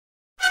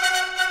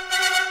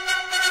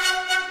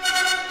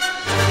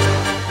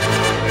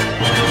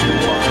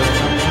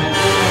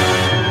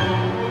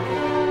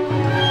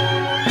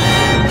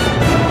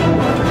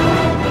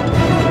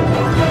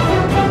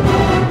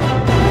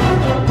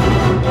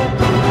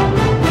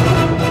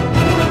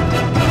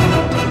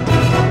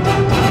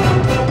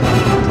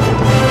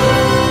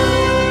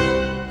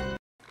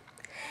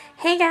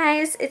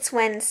guys, it's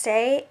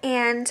Wednesday,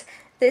 and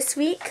this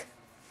week,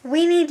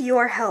 we need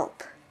your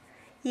help.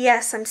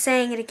 Yes, I'm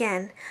saying it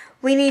again.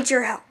 We need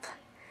your help.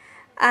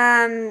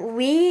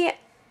 We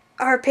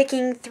are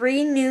picking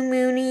 3 new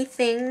moony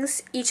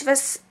things. Each of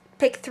us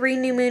pick 3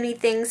 new moony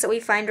things that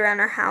we find around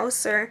our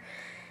house or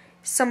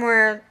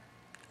somewhere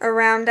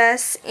around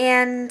us,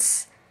 and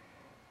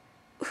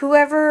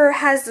whoever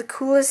has the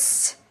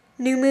coolest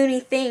new moony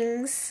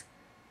things,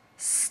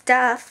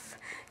 stuff,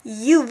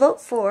 you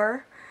vote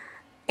for,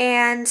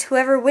 and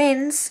whoever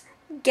wins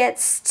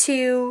gets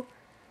to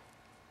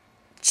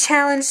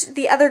challenge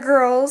the other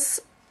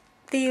girls,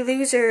 the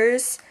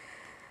losers,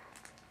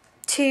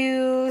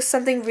 to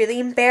something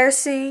really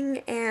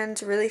embarrassing and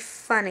really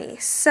funny.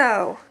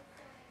 So,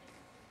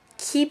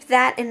 keep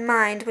that in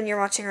mind when you're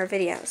watching our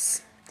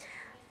videos.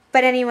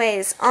 But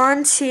anyways,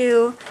 on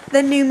to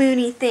the new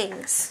moony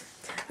things.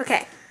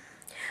 Okay,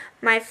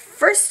 my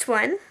first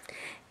one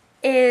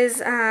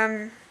is,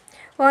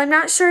 well, I'm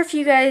not sure if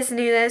you guys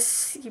knew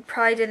this. You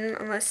probably didn't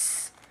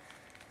unless,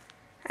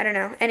 I don't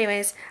know.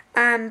 Anyways,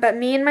 but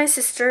me and my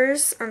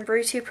sisters on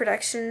Brew2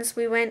 Productions,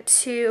 we went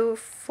to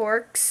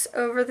Forks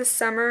over the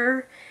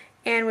summer,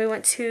 and we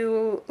went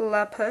to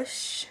La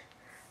Push.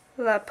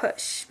 La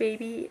Push,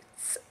 baby.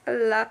 It's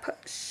La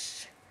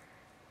Push.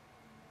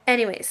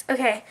 Anyways,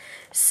 okay,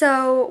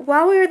 so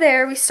while we were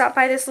there, we stopped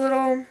by this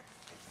little,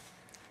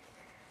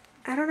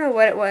 I don't know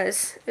what it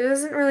was. It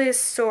wasn't really a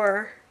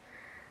store.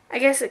 I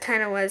guess it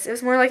kind of was. It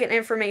was more like an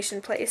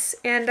information place.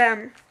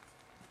 And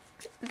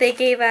they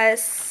gave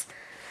us,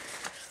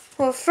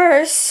 well,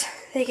 first,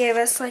 they gave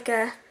us like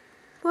a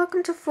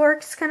welcome to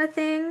Forks kind of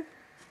thing.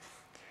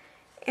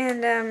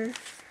 And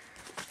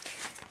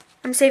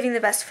I'm saving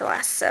the best for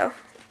last, so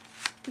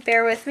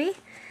bear with me.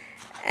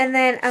 And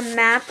then a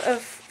map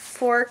of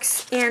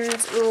Forks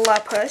and La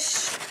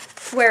Push,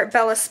 where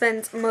Bella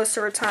spends most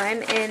of her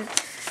time in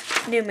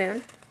New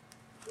Moon.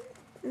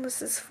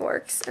 This is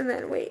Forks, and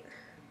then wait,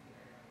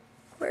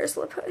 where's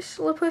La Push?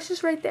 La Push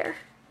is right there.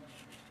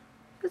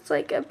 It's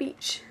like a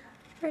beach,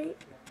 right?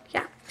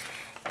 Yeah.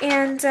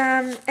 And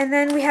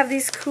then we have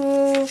these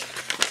cool,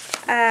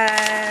 what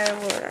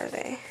are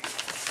they?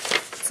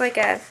 It's like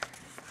a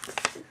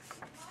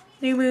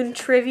New Moon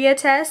trivia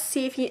test.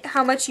 See if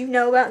how much you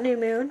know about New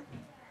Moon.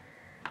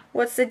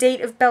 What's the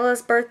date of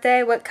Bella's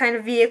birthday? What kind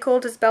of vehicle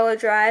does Bella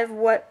drive?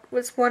 What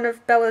was one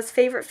of Bella's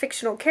favorite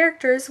fictional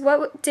characters?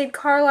 What did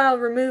Carlisle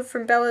remove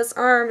from Bella's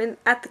arm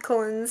at the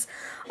Cullens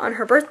on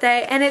her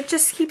birthday? And it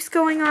just keeps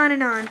going on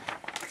and on.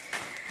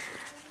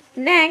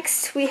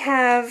 Next, we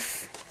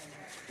have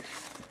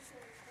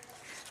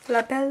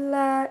La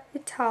Bella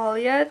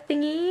Italia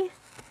thingy.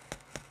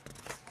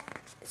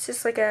 It's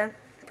just like a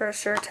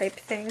brochure type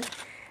thing.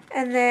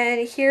 And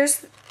then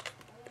here's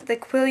the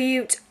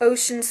Quileute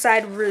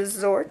Oceanside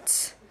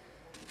Resort,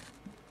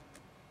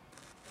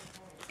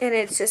 and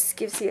it just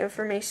gives you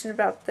information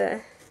about the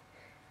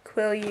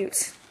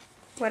Quileute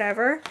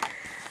whatever.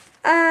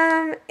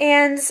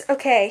 And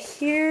okay,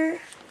 here,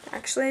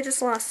 actually I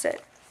just lost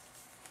it.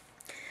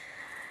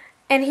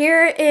 And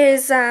here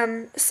is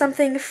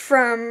something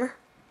from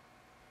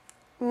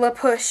La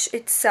Push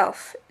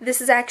itself.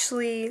 This is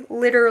actually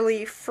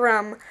literally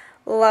from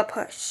La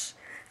Push.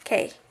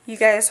 Okay, you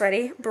guys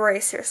ready?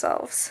 Brace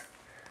yourselves.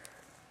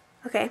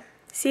 Okay,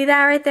 see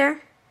that right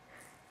there?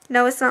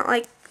 No, it's not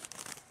like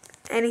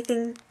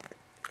anything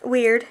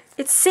weird.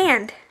 It's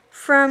sand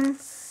from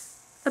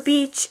a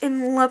beach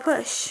in La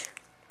Push.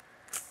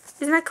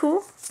 Isn't that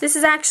cool? This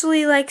is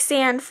actually like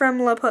sand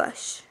from La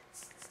Push.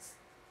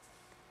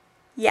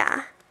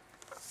 Yeah.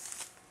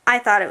 I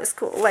thought it was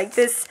cool. Like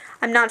this,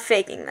 I'm not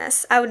faking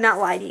this. I would not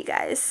lie to you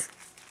guys.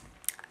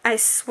 I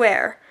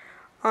swear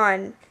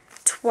on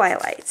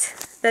Twilight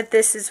that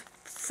this is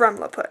from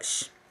La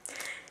Push.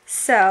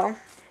 So,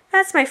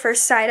 that's my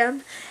first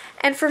item.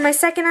 And for my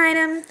second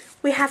item,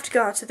 we have to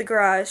go out to the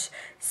garage.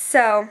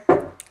 So,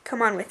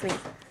 come on with me.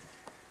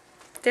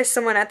 There's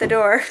someone at the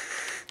door.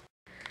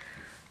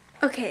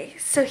 Okay,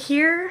 so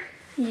here,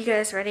 you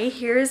guys ready?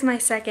 Here is my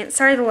second,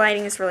 sorry the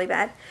lighting is really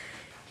bad.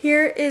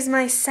 Here is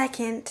my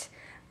second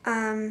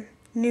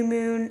New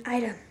Moon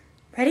item.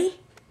 Ready?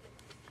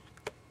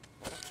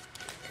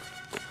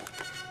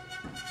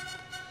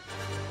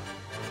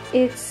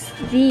 It's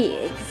the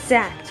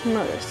exact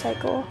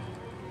motorcycle.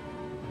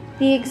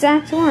 The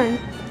exact one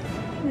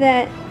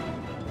that,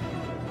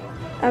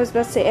 I was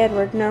about to say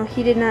Edward. No,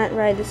 he did not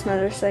ride this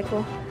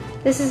motorcycle.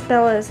 This is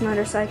Bella's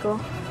motorcycle.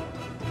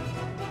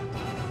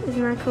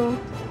 Isn't that cool?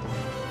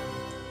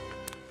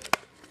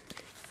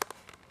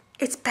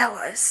 It's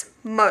Bella's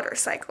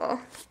motorcycle.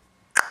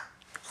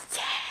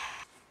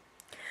 Yeah!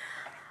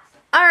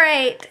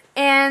 Alright,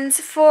 and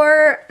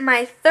for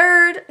my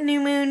third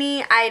New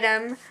Moony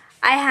item,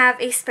 I have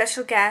a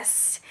special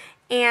guest,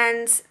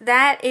 and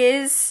that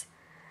is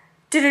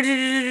Jacob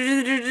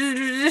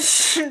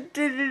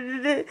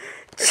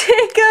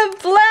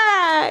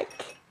Black!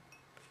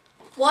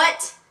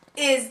 What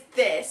is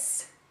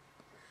this?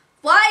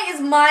 Why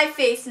is my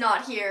face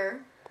not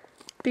here?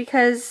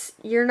 Because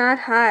you're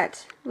not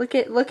hot. Look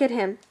at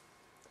him.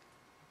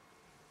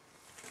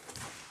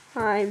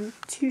 I'm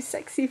too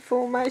sexy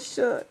for my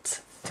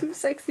shirt. Too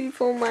sexy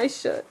for my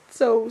shirt.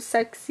 So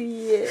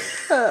sexy it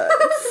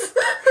hurts.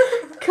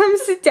 Come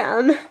sit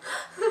down.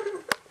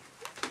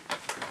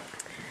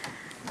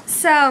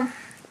 So,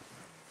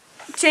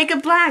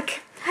 Jacob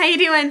Black, how you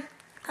doing?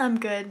 I'm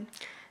good.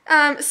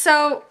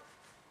 So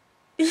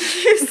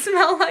you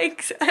smell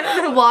like, I don't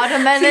know.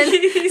 Watermelon.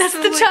 You That's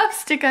smell the like-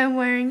 chopstick I'm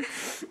wearing.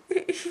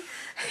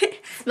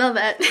 Smell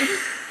that.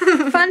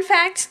 Fun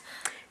fact,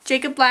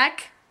 Jacob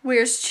Black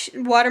wears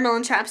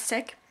watermelon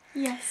chapstick.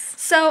 Yes.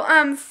 So,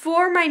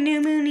 for my new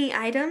moony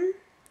item,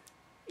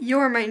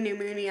 you're my new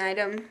moony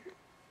item.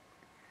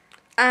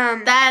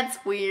 That's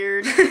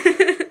weird.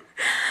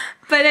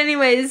 But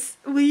anyways,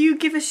 will you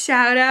give a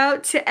shout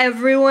out to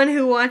everyone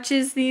who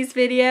watches these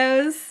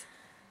videos?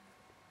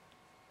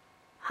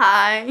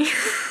 Hi.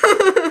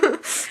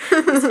 It's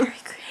very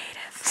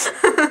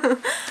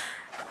creative.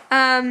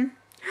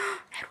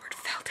 Edward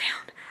fell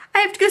down. I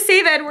have to go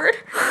save Edward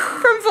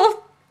from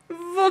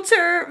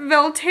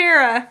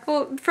Volterra,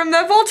 from the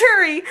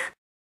Volturi.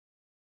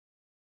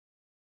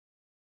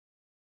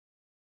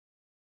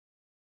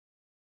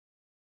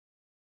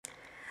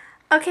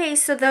 Okay,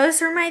 so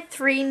those are my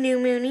 3 new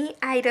moony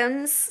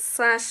items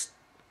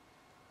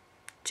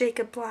 /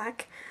 Jacob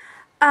Black.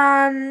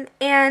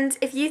 And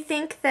if you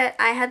think that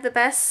I had the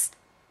best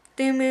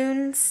new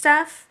moon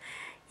stuff,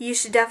 you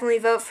should definitely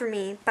vote for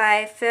me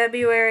by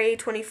February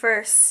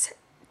 21st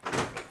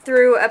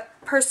through a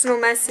personal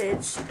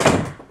message.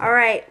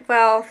 Alright,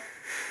 well,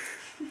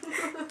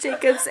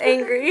 Jacob's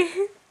angry.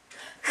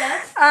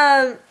 Yes?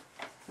 I'm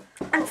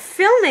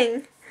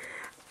filming.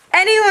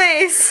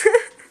 Anyways,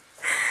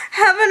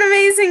 have an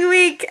amazing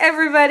week,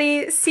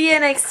 everybody. See you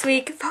next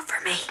week. Vote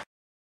for me.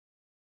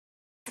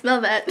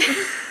 Smell that.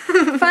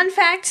 Fun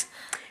fact,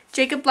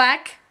 Jacob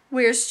Black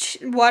wears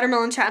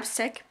watermelon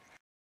chapstick.